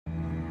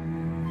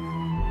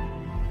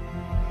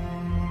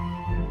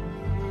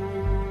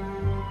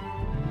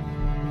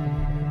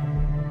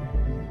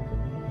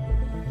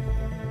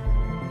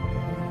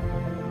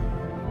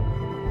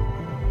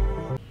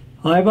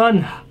Hi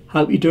everyone,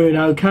 hope you're doing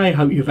okay,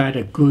 hope you've had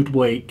a good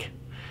week.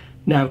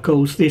 Now of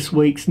course this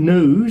week's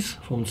news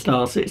from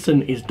Star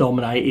Citizen is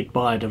dominated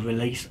by the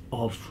release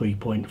of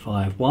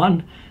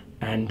 3.51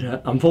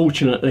 and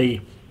unfortunately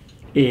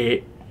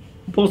it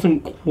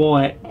wasn't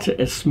quite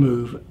as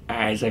smooth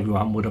as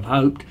everyone would have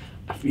hoped.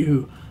 A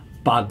few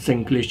bugs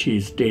and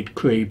glitches did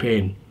creep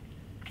in.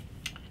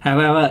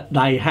 However,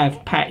 they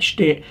have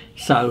patched it,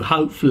 so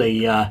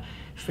hopefully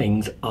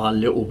things are a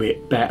little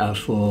bit better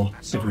for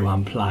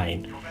everyone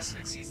playing.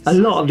 A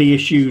lot of the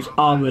issues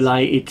are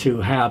related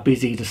to how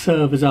busy the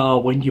servers are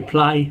when you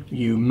play.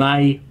 You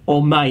may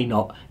or may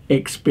not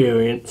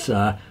experience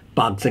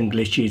bugs and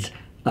glitches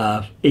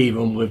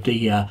even with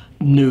the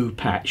new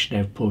patch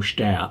they've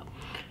pushed out.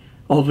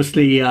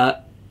 Obviously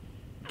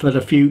for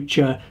the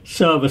future,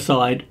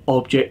 server-side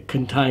object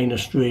container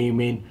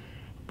streaming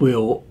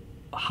will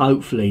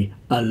hopefully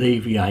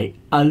alleviate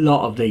a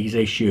lot of these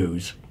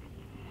issues.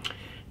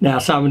 Now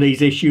some of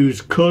these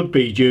issues could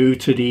be due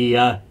to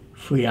the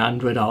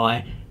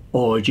 300i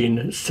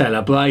Origin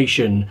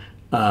celebration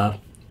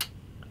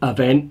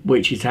event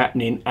which is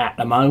happening at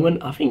the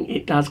moment. I think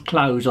it does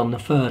close on the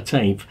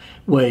 13th,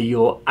 where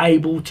you're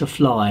able to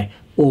fly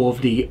all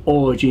of the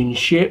Origin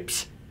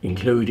ships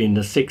including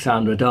the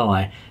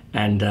 600i,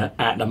 and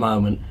at the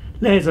moment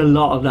there's a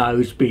lot of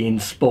those being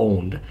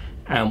spawned,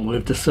 and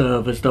with the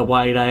servers the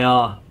way they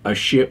are, a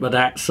ship of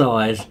that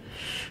size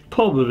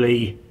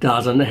probably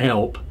doesn't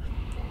help.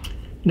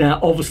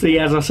 Now obviously,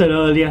 as I said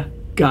earlier,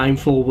 going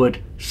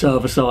forward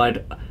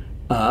server-side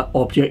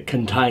object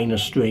container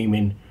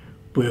streaming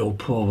will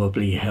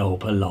probably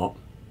help a lot.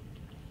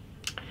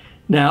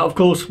 Now of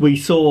course we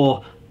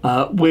saw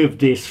with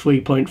this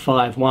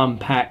 3.51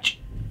 patch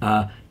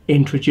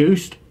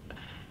introduced,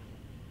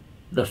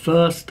 the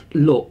first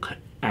look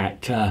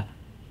at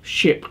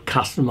ship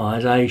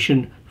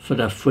customization for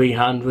the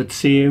 300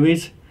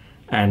 series,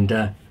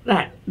 and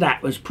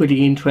that was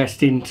pretty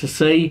interesting to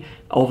see.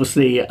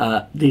 Obviously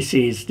this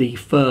is the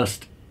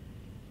first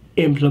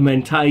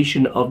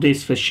implementation of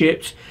this for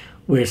ships.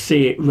 We'll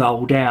see it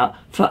rolled out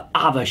for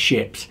other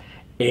ships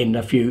in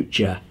the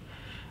future.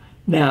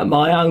 Now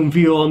my own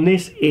view on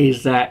this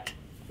is that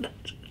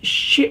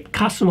ship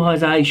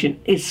customization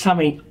is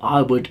something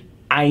I would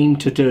aim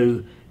to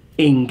do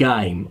in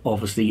game.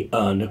 Obviously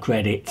earn the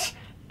credits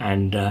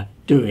and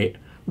do it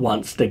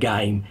once the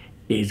game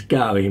is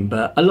going,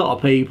 but a lot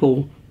of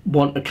people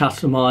want to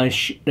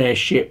customize their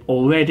ship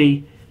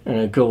already, and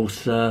of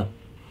course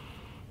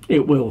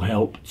it will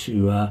help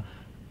to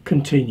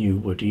continue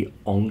with the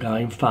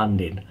ongoing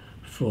funding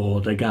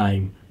for the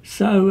game.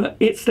 So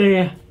it's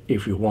there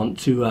if you want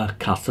to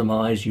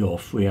customize your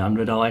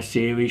 300i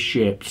series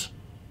ships.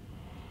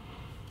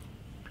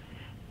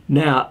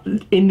 Now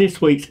in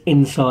this week's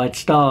Inside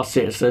Star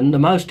Citizen, the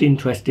most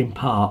interesting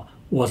part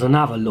was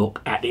another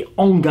look at the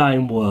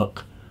ongoing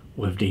work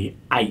with the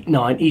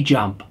 890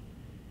 jump.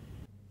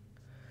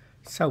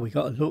 So we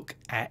got a look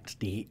at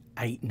the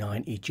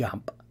 890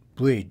 jump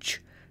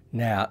bridge.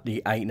 Now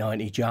the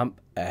 890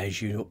 jump,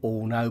 as you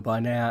all know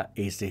by now,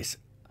 is this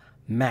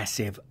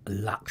massive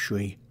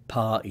luxury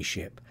party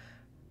ship,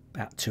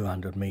 about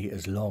 200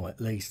 meters long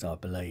at least, I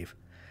believe.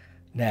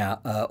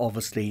 Now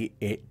obviously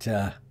it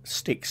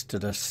sticks to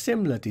the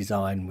similar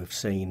design we've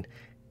seen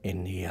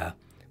in the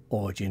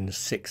Origin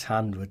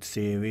 600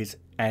 series,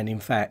 and in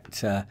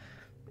fact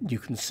you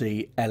can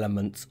see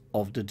elements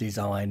of the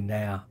design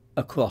now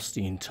across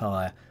the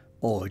entire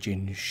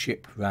Origin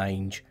ship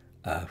range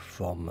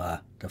from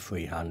the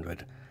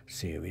 300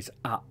 series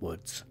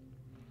upwards.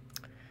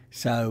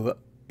 So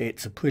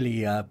it's a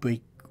pretty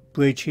big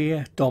bridge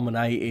here,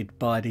 dominated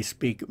by this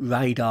big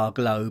radar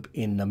globe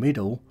in the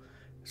middle.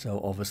 So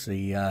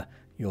obviously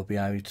you'll be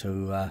able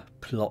to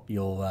plot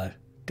your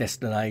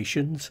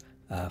destinations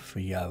for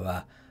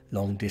your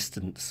long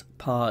distance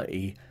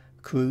party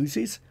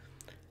cruises.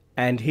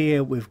 And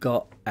here we've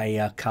got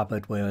a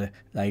cupboard where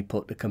they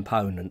put the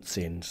components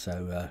in,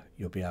 so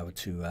you'll be able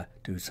to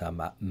do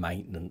some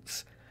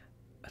maintenance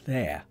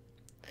there.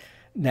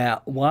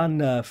 Now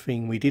one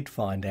thing we did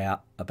find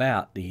out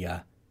about the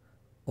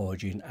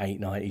Origin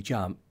 890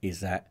 jump is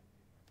that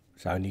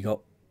it's only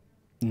got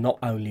not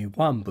only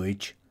one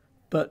bridge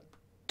but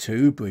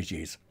two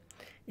bridges.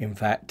 In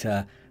fact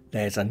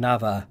there's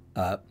another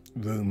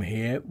room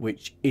here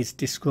which is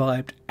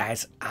described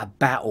as a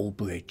battle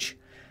bridge.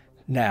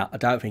 Now I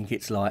don't think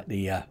it's like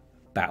the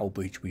battle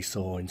bridge we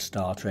saw in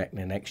Star Trek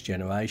The Next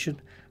Generation,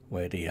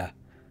 where the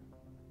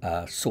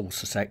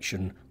saucer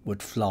section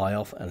would fly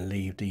off and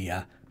leave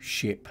the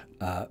ship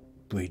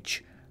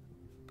bridge,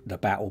 the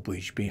battle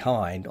bridge,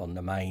 behind on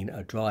the main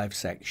drive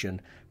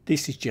section.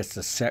 This is just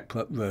a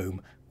separate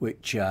room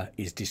which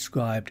is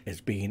described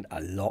as being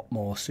a lot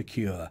more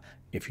secure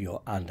if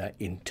you're under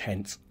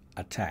intense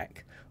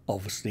attack.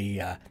 Obviously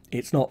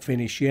it's not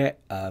finished yet.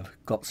 I've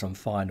got some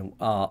final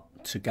art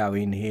to go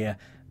in here,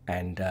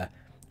 and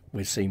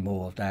we'll see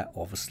more of that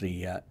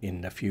obviously in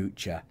the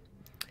future.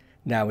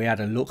 Now we had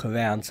a look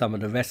around some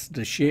of the rest of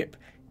the ship,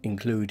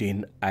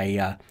 including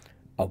a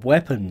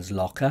weapons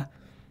locker.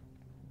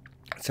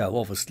 So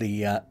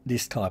obviously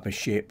this type of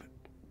ship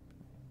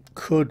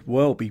could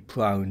well be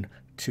prone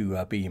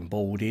to being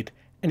boarded.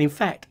 And in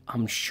fact,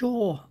 I'm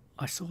sure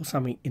I saw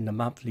something in the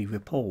monthly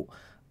report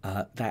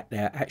that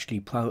they're actually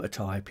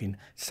prototyping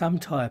some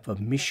type of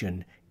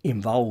mission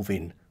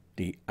involving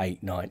the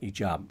 890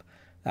 jump.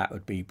 That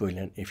would be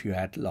brilliant if you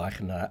had like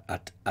an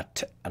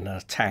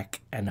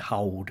attack and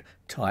hold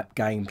type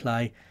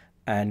gameplay,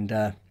 and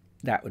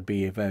that would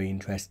be very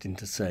interesting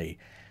to see.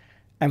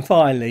 And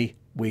finally,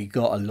 we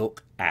got a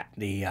look at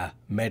the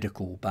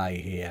medical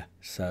bay here.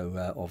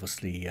 So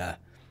obviously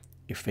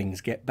if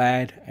things get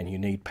bad and you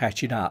need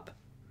patching up,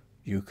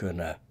 you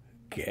can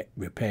get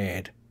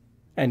repaired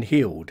and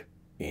healed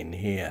in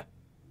here.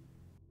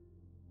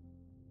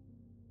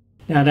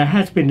 Now there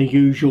has been the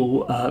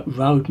usual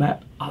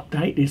roadmap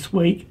update this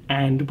week,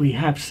 and we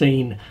have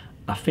seen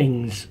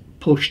things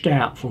pushed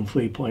out from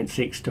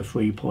 3.6 to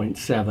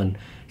 3.7,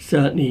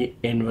 certainly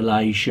in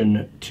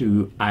relation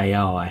to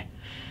AI.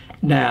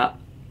 Now,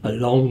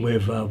 along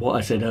with what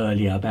I said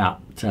earlier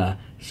about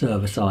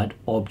server-side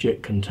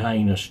object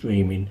container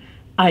streaming,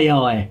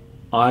 AI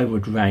I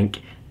would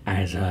rank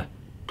as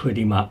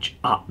pretty much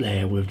up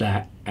there with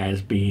that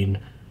as being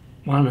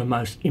one of the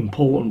most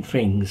important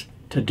things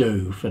to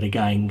do for the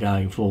game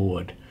going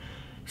forward.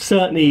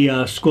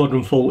 Certainly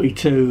Squadron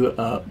 42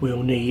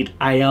 will need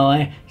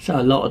AI, so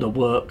a lot of the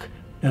work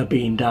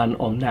being done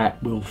on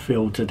that will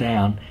filter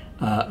down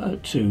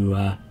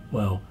to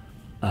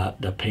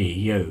the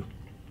PU.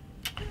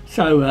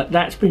 So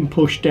that's been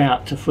pushed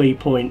out to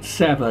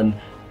 3.7,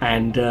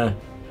 and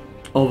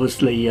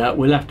obviously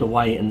we'll have to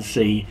wait and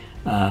see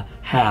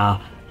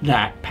how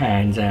that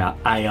pans out.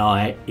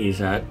 AI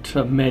is a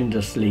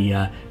tremendously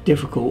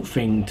difficult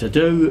thing to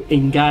do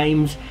in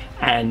games,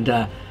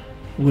 and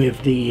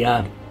with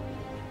the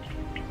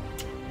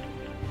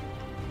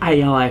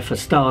AI for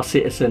Star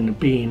Citizen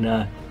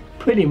being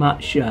pretty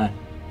much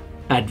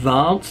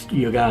advanced,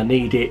 you're going to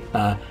need it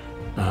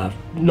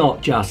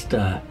not just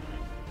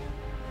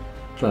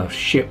for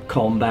ship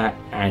combat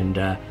and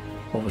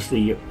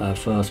obviously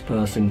first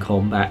person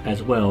combat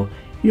as well.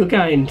 You're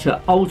going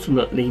to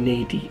ultimately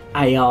need the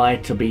AI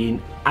to be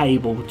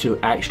able to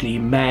actually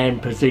man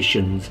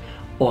positions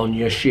on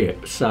your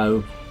ship,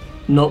 so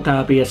not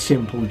going to be a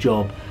simple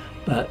job,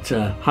 but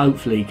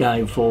hopefully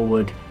going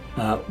forward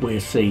we'll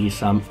see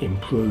some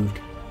improved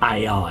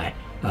AI,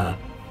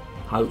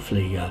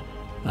 hopefully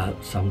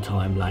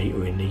sometime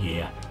later in the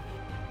year.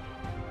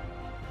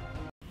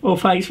 Well,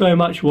 thanks very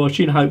much for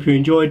watching. Hope you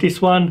enjoyed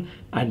this one,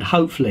 and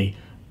hopefully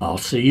I'll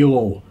see you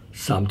all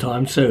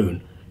sometime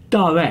soon,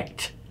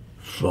 direct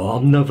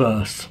from the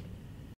verse.